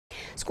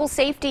School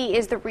safety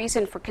is the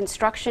reason for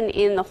construction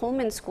in the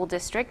Holmen School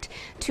District.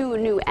 2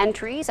 new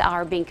entries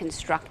are being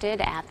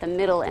constructed at the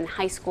middle and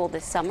high school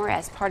this summer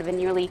as part of a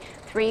nearly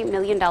 $3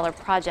 million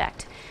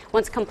project.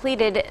 Once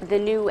completed, the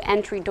new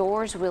entry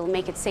doors will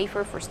make it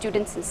safer for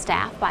students and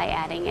staff by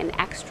adding an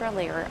extra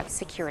layer of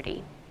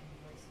security.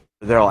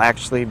 There will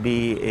actually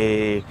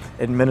be an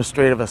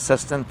administrative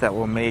assistant that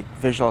will make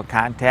visual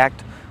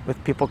contact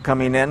with people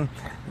coming in,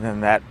 and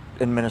then that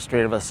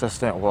administrative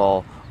assistant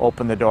will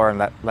open the door and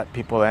let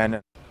people in.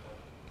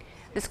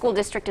 The school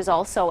district is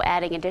also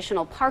adding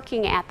additional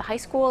parking at the high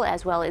school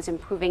as well as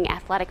improving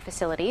athletic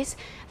facilities.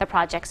 The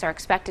projects are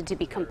expected to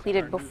be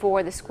completed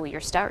before the school year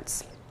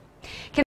starts.